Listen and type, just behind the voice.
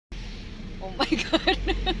my God.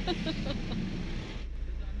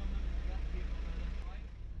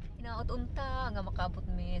 Hinaot unta nga makabot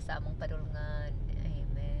mi sa among padulngan.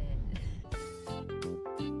 Amen.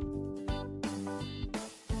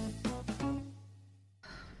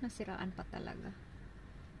 Nasiraan pa talaga.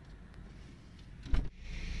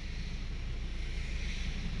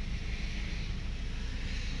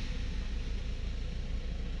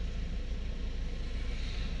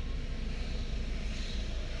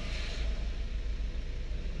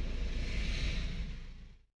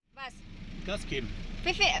 Was? Gas geben.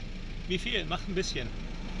 Wie viel? Wie viel? Mach ein bisschen.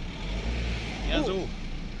 Ja, so.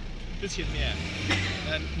 Bisschen mehr.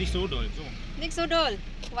 Nicht so doll. So. Nicht so doll.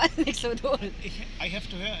 Was? Nicht so doll. I have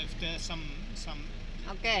to hear if there's some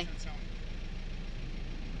Okay. sound.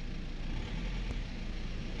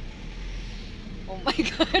 Oh my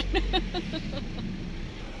God.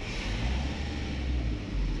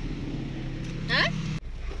 Huh?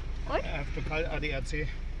 What? I have to call ADAC.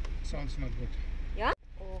 Sounds not good. Yeah?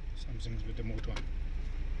 Oh. Something's with the motor.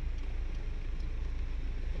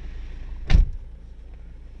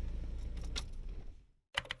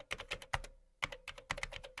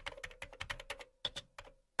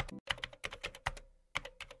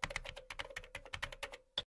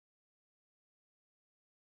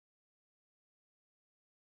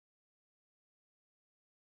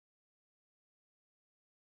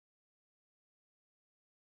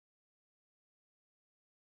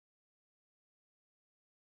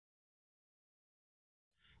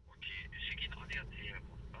 Schicke Ihnen ADAC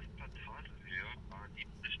auf das Portalhöhe die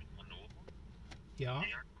Hannover. Ja.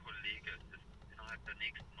 Der Kollege ist innerhalb der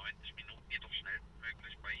nächsten 90 Minuten, jedoch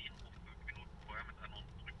schnellstmöglich bei Ihnen, ruft 5 Minuten vorher mit einem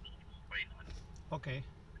Rückruf bei Ihnen an. Okay.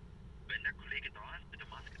 Wenn der Kollege da ist, bitte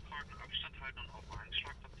Maske tragen, Abstand halten und auf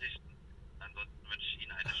Handschlag verzichten. Ansonsten wünsche ich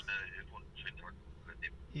Ihnen eine schnelle Hilfe und einen schönen Tag.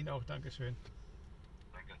 Ihnen auch, Dankeschön.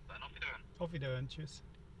 Danke, dann auf Wiederhören. Auf Wiederhören, tschüss.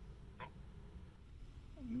 So.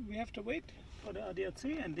 We have to wait for the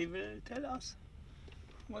ADAC and they will tell us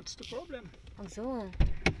what's the problem. Ach so.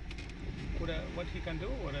 Or what he can do,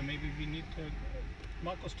 or maybe we need to.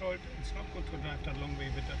 Marcus told it's not good to drive that long way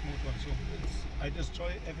with that motor, so I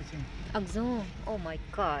destroy everything. Ach so. Oh my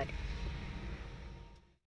God.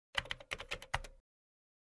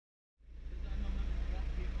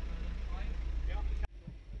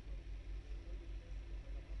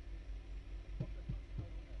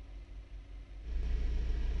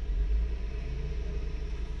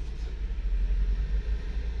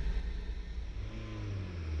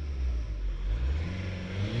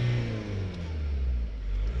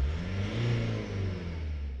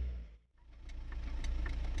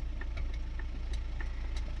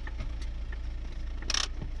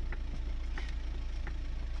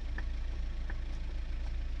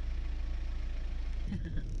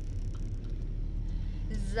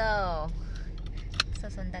 So,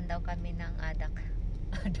 susundan daw kami ng adak.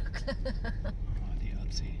 Adak.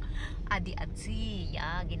 ADAC. ADAC.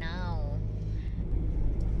 Ja, genau.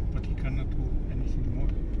 But he cannot do anything more.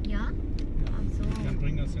 Ja? Yeah. Also. He can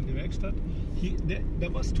bring us in the Werkstatt. There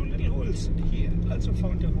was 2 little holes. He also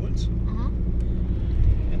found the holes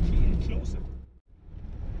and he closed it.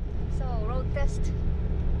 So, road test.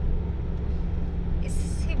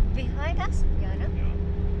 Is he behind us? Yeah, no? Yeah.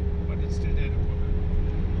 But it's still there.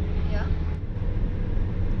 Yeah.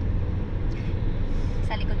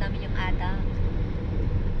 Sa likod namin yung adak.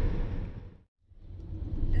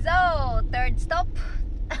 So, third stop.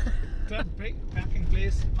 Third parking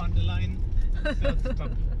place on the line. Third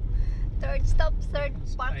stop. Third stop, third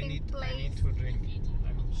I parking need place. to drink.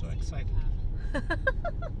 I'm so excited.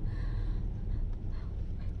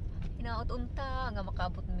 Hinaot unta nga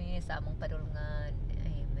makabot mi sa among padulngan.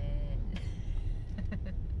 Amen.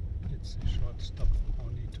 It's a short stop,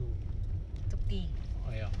 only to. Tukti. Oh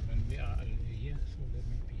yeah, when we are here, so let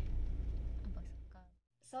me be.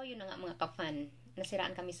 So yun na nga mga ka-fan,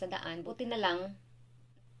 nasiraan kami sa daan. Buti na lang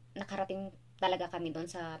nakarating talaga kami doon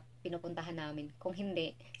sa pinupuntahan namin. Kung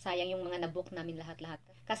hindi, sayang yung mga nabook namin lahat-lahat.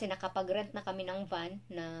 Kasi nakapag-rent na kami ng van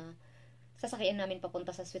na sasakyan namin papunta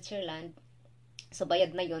sa Switzerland. So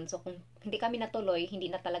bayad na yun. So kung hindi kami natuloy, hindi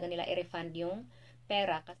na talaga nila i-refund yung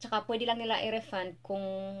pera. Tsaka pwede lang nila i-refund kung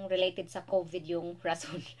related sa COVID yung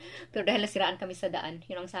rason. Pero dahil nasiraan kami sa daan,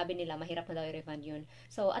 yun ang sabi nila, mahirap na daw i-refund yun.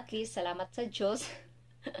 So at least, salamat sa Diyos.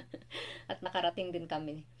 At nakarating din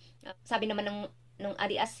kami. Sabi naman ng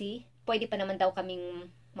ADAC, pwede pa naman daw kaming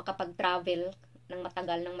makapag-travel ng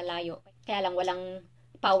matagal, ng malayo. Kaya lang walang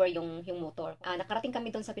power yung motor. Nakarating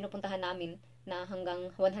kami doon sa pinupuntahan namin na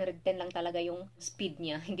hanggang 110 lang talaga yung speed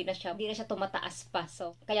niya. Hindi na siya tumataas pa.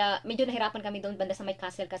 So, kaya medyo nahirapan kami doon banda sa may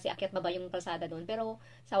castle kasi akyat baba yung kalsada doon. Pero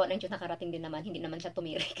sawa ng Diyos nakarating din naman, hindi naman siya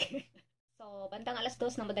tumirik. So, So, bandang alas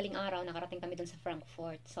 2 ng madaling araw, nakarating kami doon sa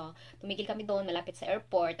Frankfurt. So, tumigil kami doon, malapit sa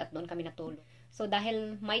airport, at doon kami natulog. So,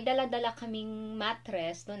 dahil may dala-dala kaming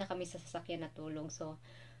mattress, doon na kami sa sasakyan natulog. So,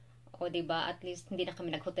 o diba, at least hindi na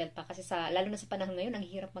kami nag-hotel pa. Kasi lalo na sa panahon ngayon, ang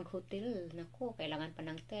hirap mag-hotel. Naku, kailangan pa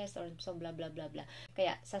ng test, or so bla bla bla bla.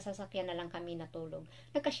 Kaya, sa sasakyan na lang kami natulog.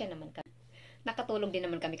 Nagkasya naman kami. Nakatulog din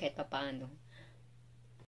naman kami kahit pa paano.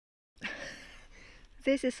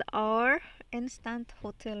 This is our instant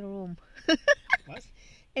hotel room. What?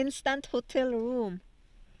 Instant hotel room.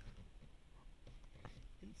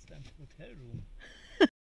 Instant hotel room.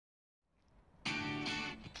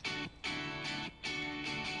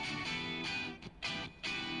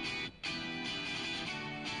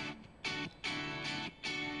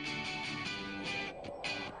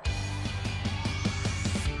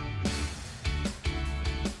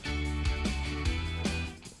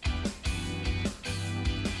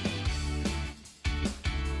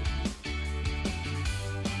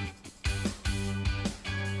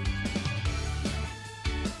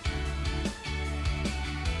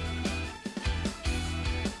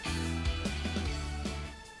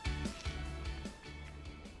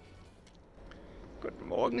 Guten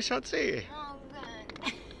Morgen, Schatzi. Oh, God.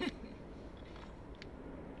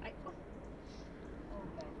 Ay, oh. Oh,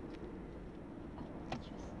 God.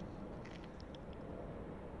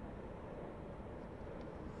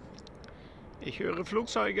 Ich höre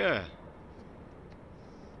Flugzeuge.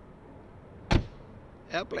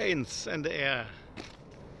 Airplanes in the air.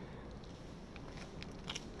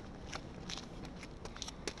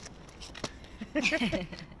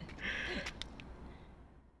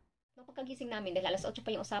 Nung pagkagising namin, dahil alas 8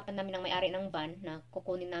 pa yung usapan namin ng may-ari ng van na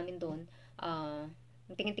kukunin namin doon,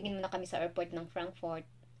 tingin-tingin muna kami sa airport ng Frankfurt,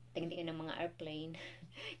 tingin-tingin ng mga airplane,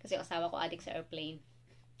 kasi yung asawa ko addict sa airplane.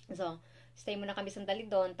 So, stay muna kami sandali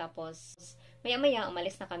doon, tapos maya-maya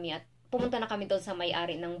umalis na kami at pumunta na kami doon sa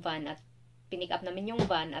may-ari ng van at pinick up namin yung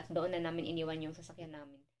van at doon na namin iniwan yung sasakyan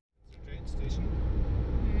namin. Train station.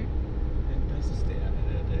 And das ist the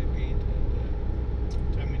gate and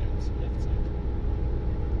terminals left side.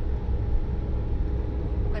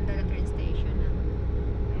 Ganda ng train station.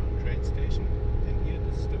 Train station. And here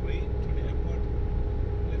this is the way to the airport.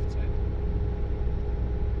 Left side.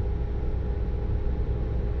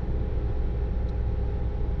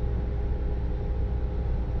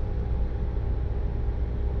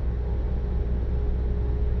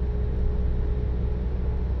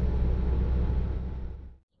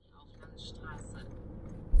 Auffahrtsstraße.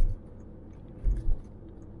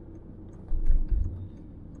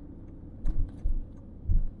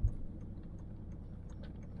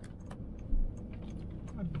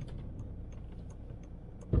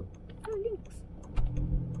 Links.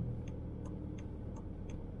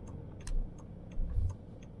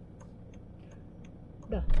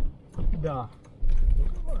 Da. Da.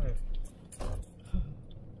 Guck mal.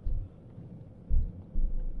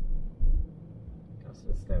 Das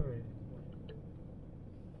ist der Way.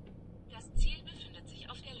 Das Ziel befindet sich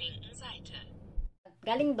auf der linken Seite.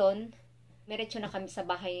 Galing doon, diretso na kami sa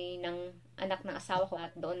bahay ng anak ng asawa ko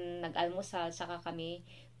at doon nag-almusal, saka kami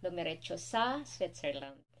dumiretso sa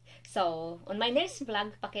Switzerland. So, on my next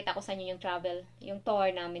vlog, pakita ko sa inyo yung travel, yung tour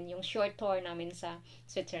namin, yung short tour namin sa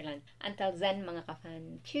Switzerland. Until then, mga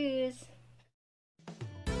ka-fan, cheers!